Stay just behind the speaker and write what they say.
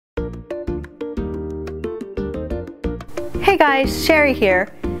Hey guys, Sherry here.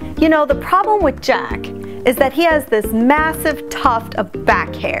 You know, the problem with Jack is that he has this massive tuft of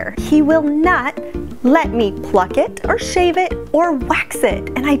back hair. He will not let me pluck it or shave it or wax it,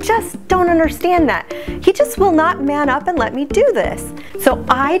 and I just don't understand that. He just will not man up and let me do this. So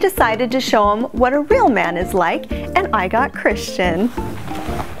I decided to show him what a real man is like, and I got Christian.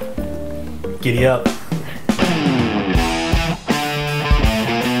 Giddy up.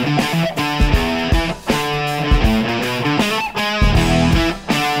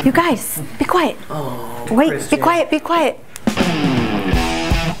 You guys, be quiet. Oh, wait, Christian. be quiet, be quiet.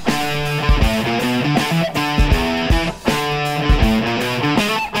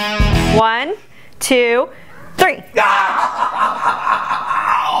 One, two, three.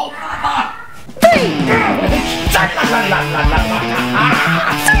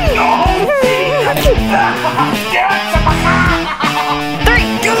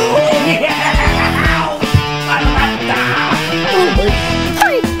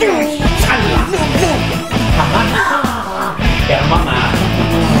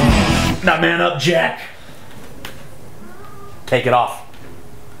 Now man up, Jack. Take it off.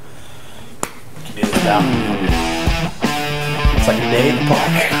 Give me this now. It's like a day in the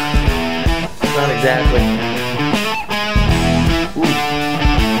park. Not exactly. Ooh.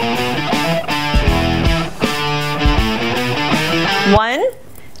 One,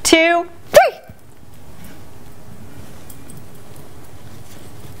 two, three.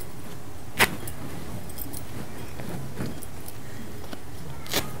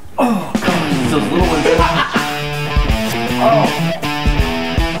 Oh, gosh, those little ones. Oh.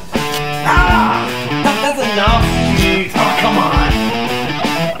 Ah! That's enough. Jeez. Oh, come on.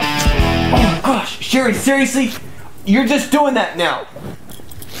 Oh, gosh. Sherry, seriously? You're just doing that now.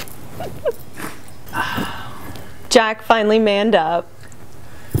 Jack finally manned up.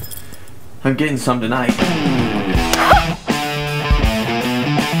 I'm getting some tonight.